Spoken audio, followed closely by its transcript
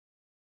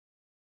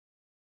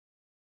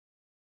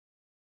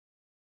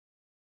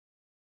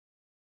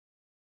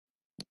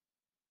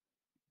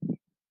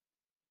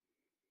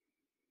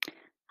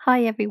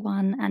Hi,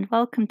 everyone, and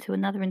welcome to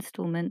another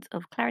installment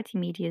of Clarity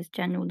Media's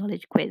General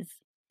Knowledge Quiz.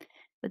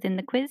 Within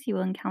the quiz, you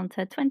will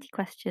encounter 20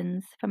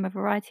 questions from a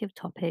variety of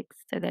topics,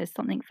 so there's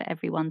something for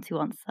everyone to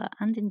answer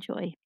and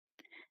enjoy.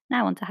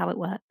 Now, on to how it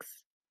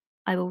works.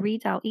 I will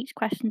read out each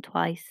question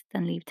twice,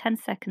 then leave 10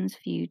 seconds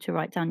for you to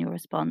write down your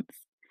response.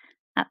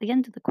 At the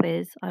end of the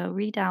quiz, I will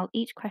read out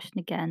each question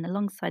again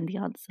alongside the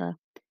answer,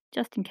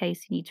 just in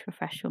case you need to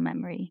refresh your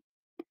memory.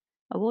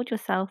 Award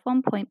yourself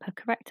 1 point per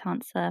correct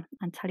answer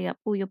and tally up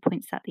all your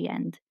points at the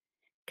end.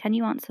 Can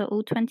you answer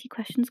all 20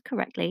 questions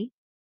correctly?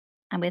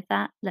 And with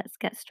that, let's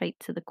get straight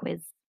to the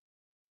quiz.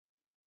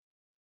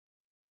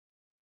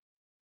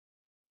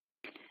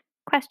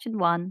 Question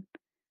 1.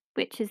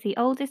 Which is the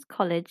oldest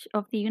college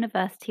of the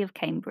University of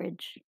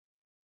Cambridge?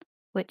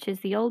 Which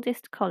is the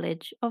oldest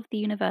college of the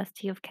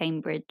University of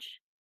Cambridge?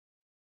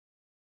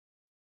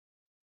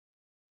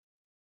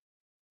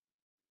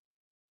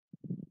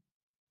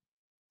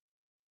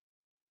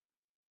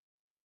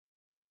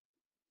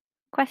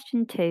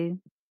 Question 2.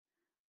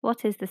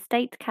 What is the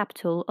state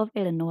capital of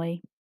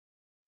Illinois?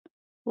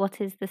 What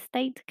is the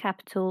state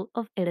capital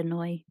of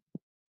Illinois?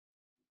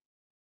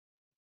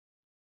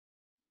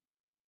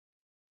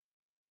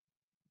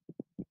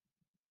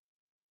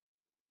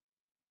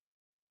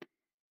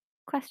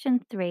 Question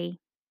 3.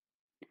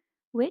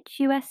 Which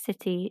US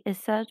city is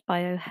served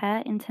by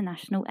O'Hare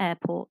International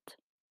Airport?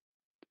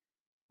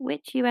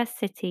 Which US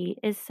city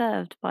is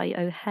served by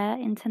O'Hare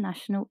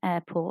International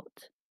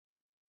Airport?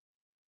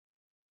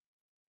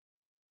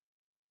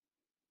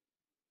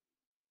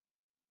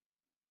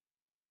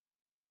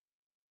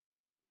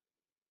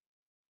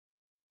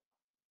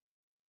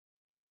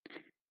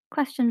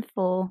 Question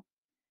 4.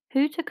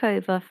 Who took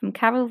over from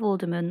Carol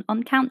Vorderman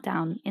on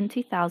Countdown in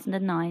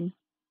 2009?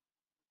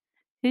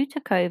 Who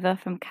took over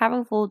from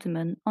Carol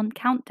Vorderman on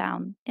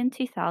Countdown in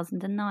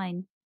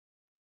 2009?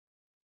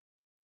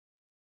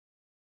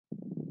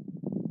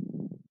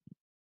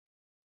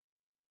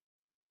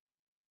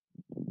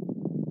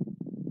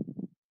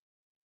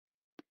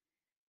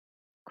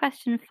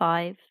 Question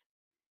 5.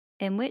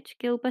 In which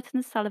Gilbert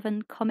and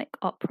Sullivan comic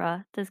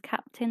opera does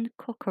Captain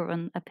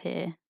Corcoran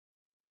appear?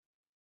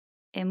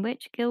 In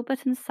which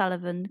Gilbert and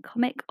Sullivan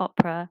comic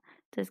opera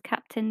does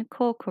Captain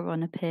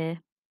Corcoran appear?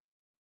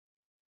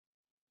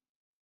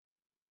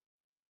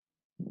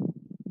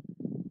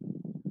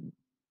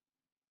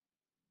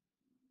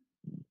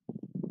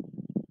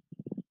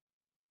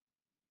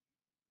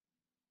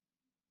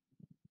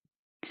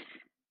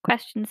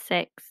 Question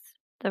 6.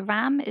 The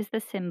ram is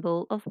the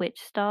symbol of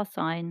which star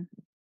sign?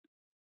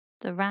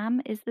 The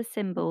ram is the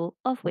symbol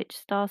of which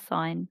star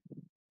sign?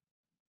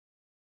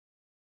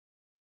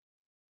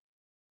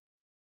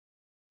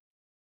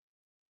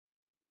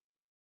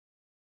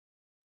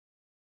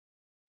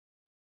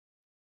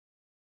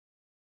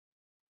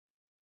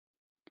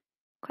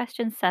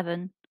 Question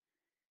 7.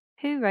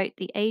 Who wrote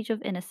The Age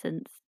of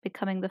Innocence,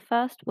 becoming the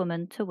first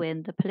woman to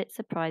win the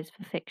Pulitzer Prize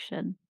for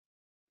fiction?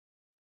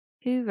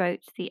 Who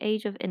wrote The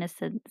Age of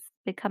Innocence,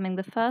 becoming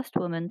the first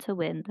woman to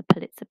win the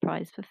Pulitzer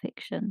Prize for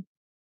fiction?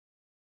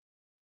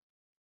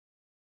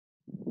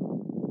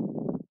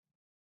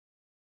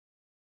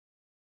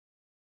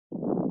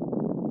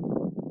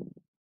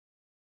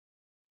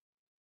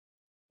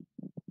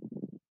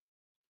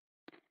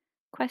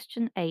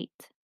 Question 8.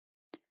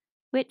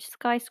 Which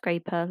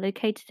skyscraper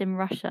located in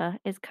Russia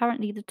is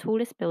currently the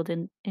tallest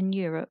building in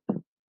Europe?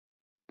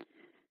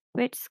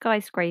 Which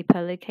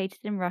skyscraper located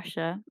in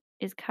Russia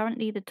is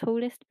currently the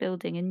tallest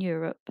building in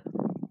Europe?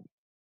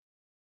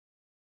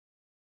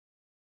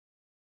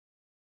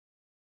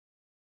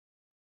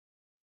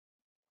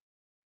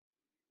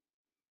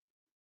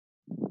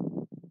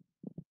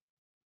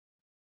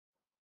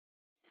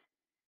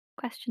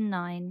 Question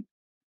 9.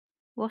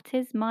 What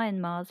is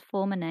Myanmar's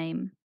former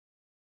name?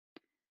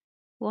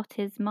 What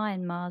is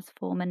Myanmar's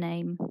former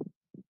name?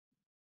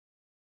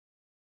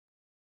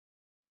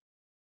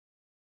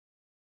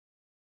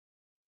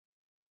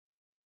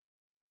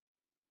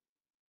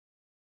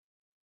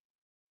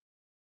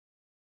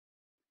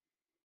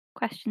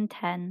 Question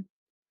 10.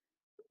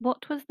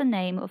 What was the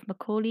name of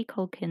Macaulay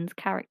Culkin's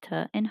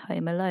character in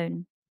Home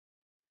Alone?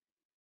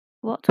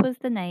 What was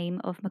the name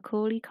of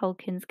Macaulay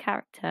Culkin's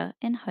character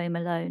in Home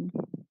Alone?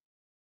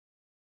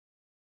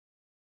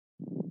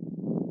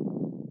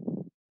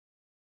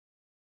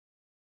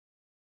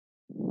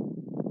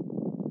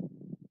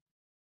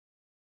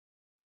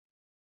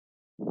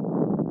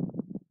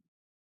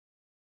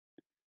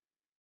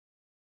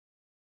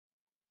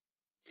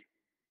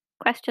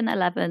 Question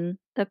 11.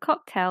 The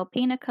cocktail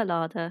Pina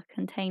Colada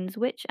contains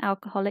which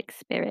alcoholic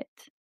spirit?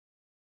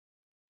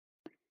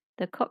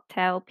 The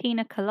cocktail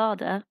Pina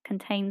Colada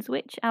contains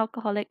which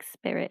alcoholic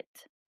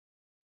spirit?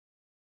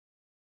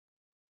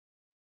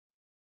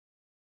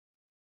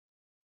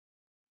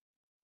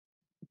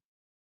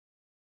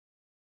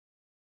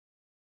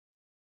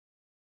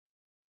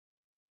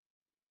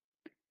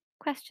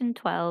 Question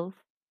 12.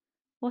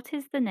 What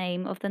is the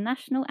name of the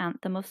national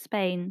anthem of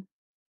Spain?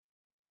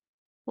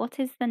 What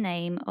is the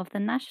name of the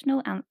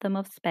national anthem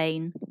of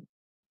Spain?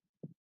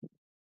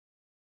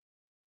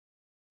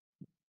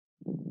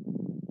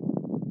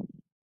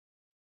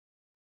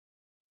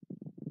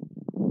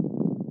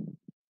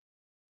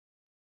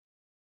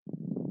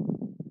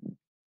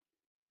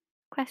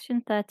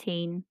 Question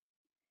 13.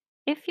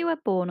 If you were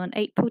born on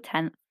April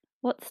 10th,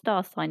 what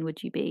star sign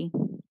would you be?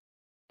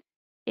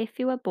 If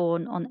you were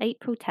born on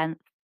April 10th,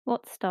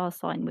 what star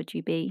sign would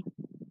you be?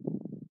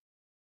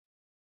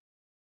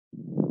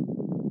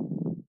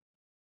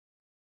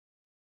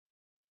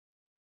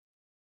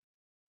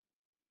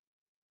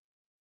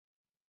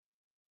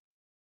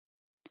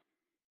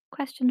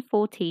 Question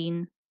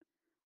 14.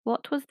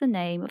 What was the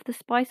name of the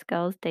Spice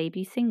Girls'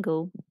 debut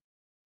single?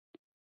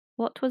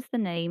 What was the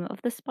name of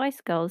the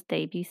Spice Girls'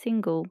 debut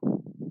single?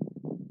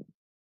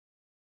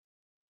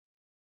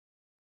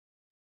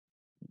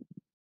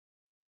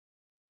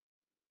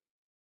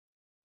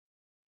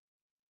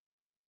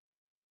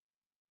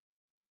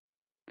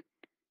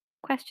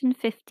 Question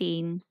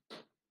 15.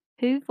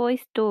 Who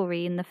voiced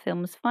Dory in the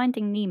films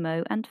Finding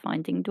Nemo and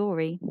Finding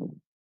Dory?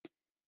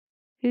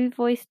 Who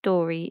voiced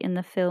Dory in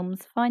the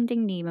films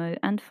Finding Nemo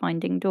and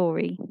Finding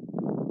Dory?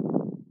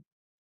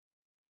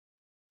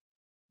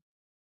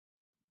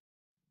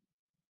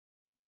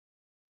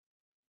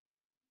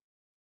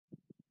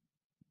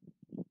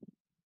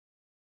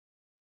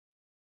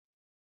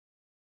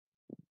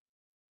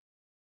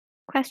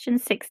 Question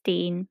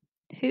 16.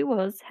 Who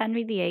was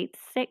Henry VIII's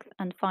sixth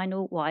and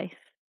final wife?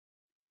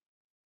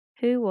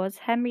 Who was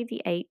Henry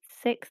VIII's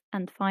sixth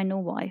and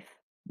final wife?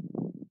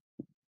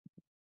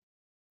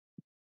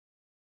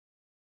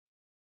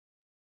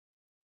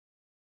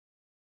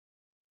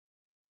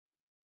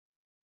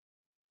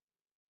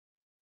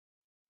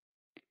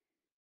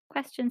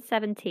 Question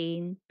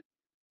 17.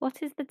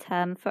 What is the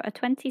term for a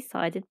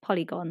 20-sided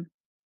polygon?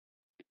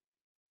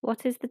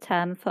 What is the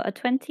term for a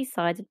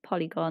 20-sided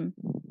polygon?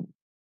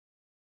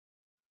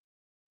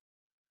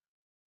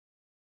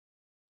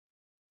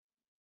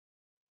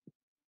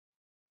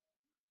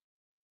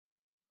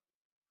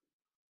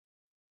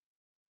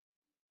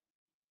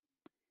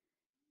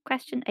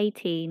 Question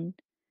 18.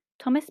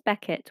 Thomas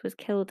Becket was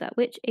killed at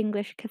which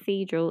English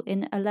cathedral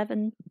in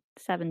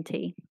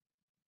 1170?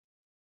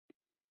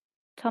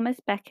 Thomas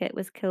Becket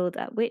was killed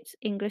at which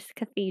English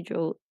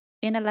cathedral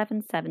in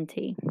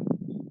 1170?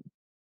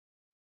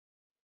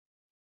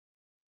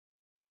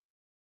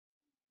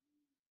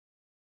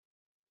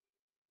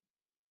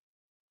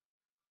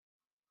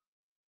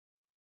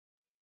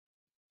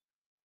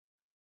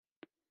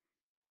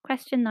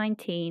 Question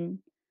 19.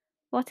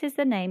 What is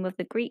the name of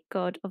the Greek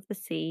god of the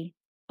sea,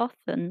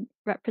 often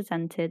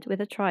represented with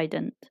a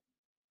trident?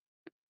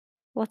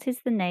 What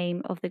is the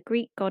name of the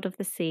Greek god of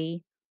the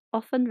sea,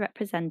 often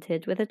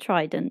represented with a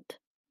trident?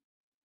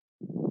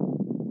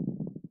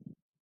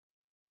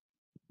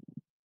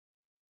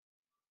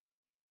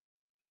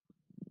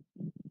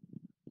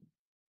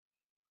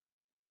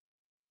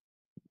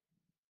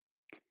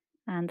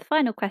 And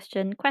final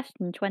question,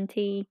 question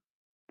 20.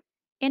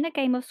 In a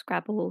game of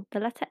Scrabble,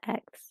 the letter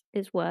X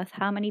is worth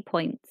how many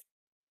points?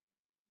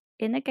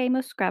 In a game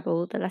of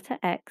Scrabble, the letter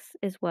X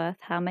is worth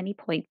how many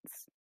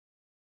points?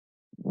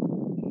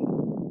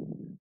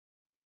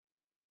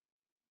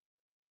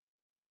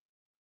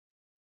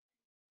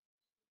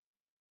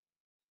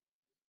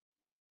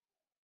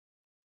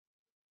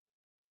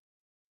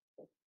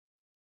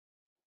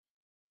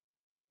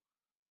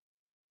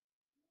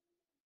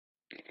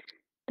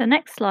 The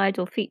next slide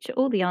will feature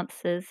all the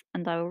answers,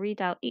 and I will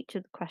read out each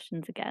of the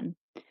questions again.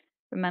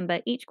 Remember,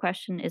 each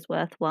question is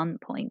worth 1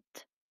 point.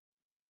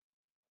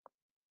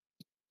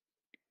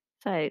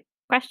 So,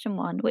 question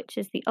 1. Which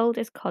is the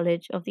oldest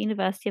college of the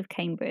University of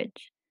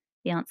Cambridge?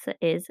 The answer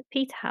is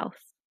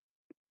Peterhouse.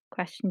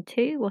 Question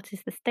 2. What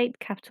is the state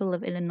capital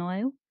of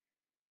Illinois?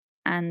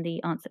 And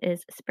the answer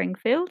is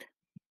Springfield.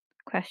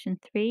 Question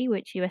 3.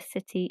 Which US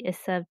city is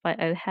served by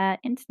O'Hare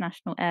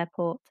International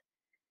Airport?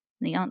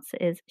 And the answer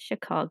is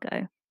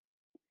Chicago.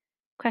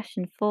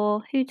 Question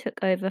 4. Who took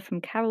over from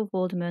Carol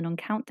Vorderman on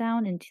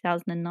Countdown in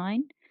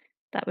 2009?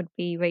 That would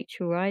be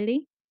Rachel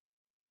Riley.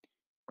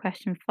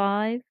 Question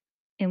 5.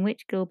 In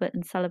which Gilbert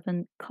and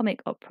Sullivan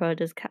comic opera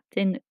does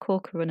Captain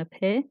Corcoran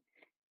appear? And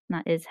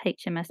that is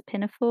HMS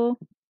Pinafore.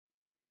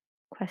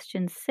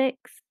 Question 6.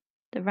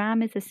 The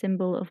ram is a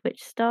symbol of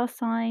which star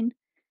sign?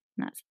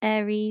 And that's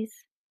Aries.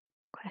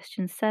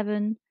 Question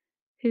 7.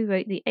 Who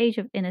wrote The Age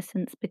of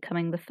Innocence,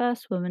 becoming the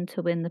first woman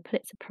to win the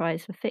Pulitzer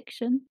Prize for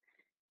Fiction?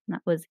 And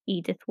that was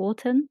Edith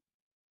Wharton.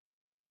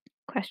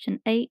 Question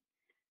 8.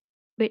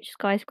 Which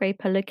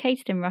skyscraper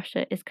located in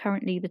Russia is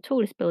currently the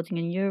tallest building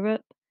in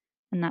Europe?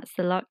 And that's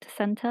the Larkta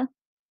Center.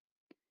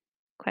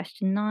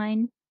 Question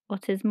 9.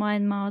 What is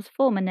Myanmar's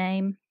former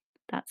name?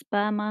 That's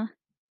Burma.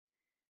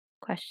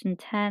 Question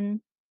 10.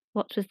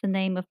 What was the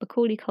name of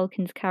Macaulay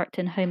Culkin's character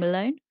in Home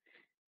Alone?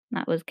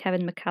 That was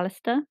Kevin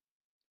McAllister.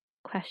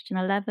 Question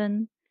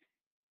 11.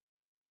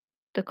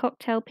 The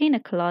cocktail pina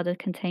colada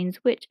contains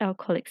which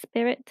alcoholic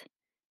spirit?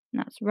 And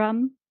that's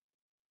rum.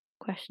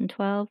 Question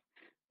 12.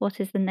 What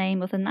is the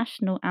name of the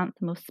national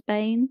anthem of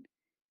Spain?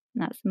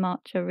 And that's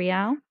Marcha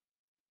Real.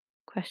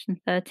 Question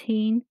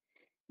 13.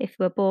 If you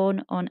were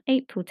born on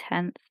April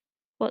 10th,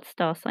 what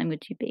star sign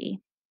would you be?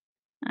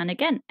 And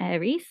again,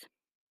 Aries.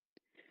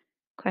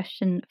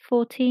 Question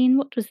 14.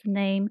 What was the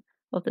name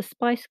of the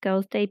Spice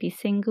Girls' debut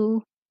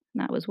single?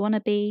 That was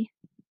Wannabe.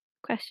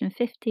 Question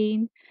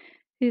 15.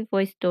 Who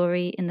voiced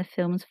Dory in the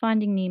films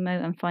Finding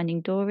Nemo and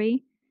Finding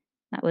Dory?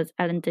 That was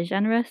Ellen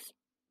DeGeneres.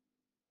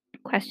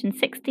 Question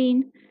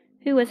 16.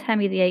 Who was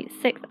Henry VIII's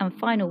sixth and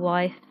final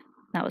wife?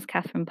 That was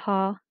Catherine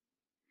Parr.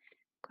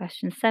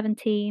 Question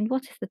 17.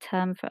 What is the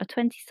term for a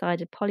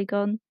 20-sided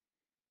polygon?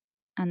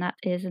 And that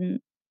is an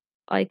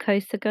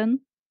icosagon.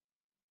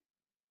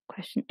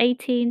 Question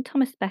 18.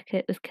 Thomas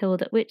Becket was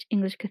killed at which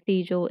English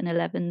cathedral in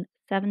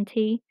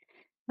 1170?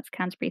 That's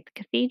Canterbury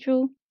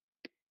Cathedral.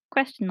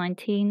 Question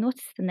 19. What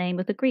is the name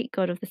of the Greek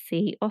god of the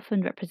sea,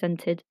 often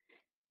represented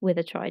with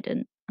a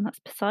trident? And that's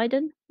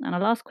Poseidon. And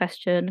our last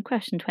question,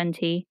 question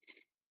 20.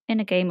 In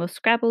a game of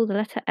Scrabble, the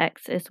letter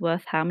X is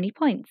worth how many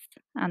points?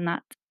 And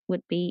that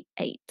would be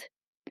 8.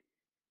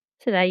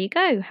 So there you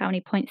go. How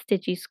many points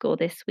did you score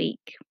this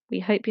week? We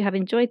hope you have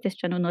enjoyed this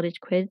general knowledge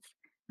quiz.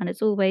 And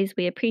as always,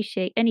 we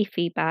appreciate any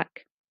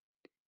feedback.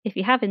 If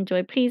you have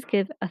enjoyed, please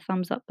give a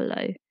thumbs up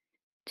below.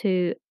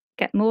 To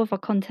get more of our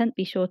content,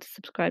 be sure to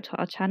subscribe to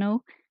our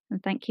channel.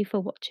 And thank you for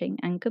watching,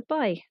 and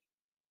goodbye.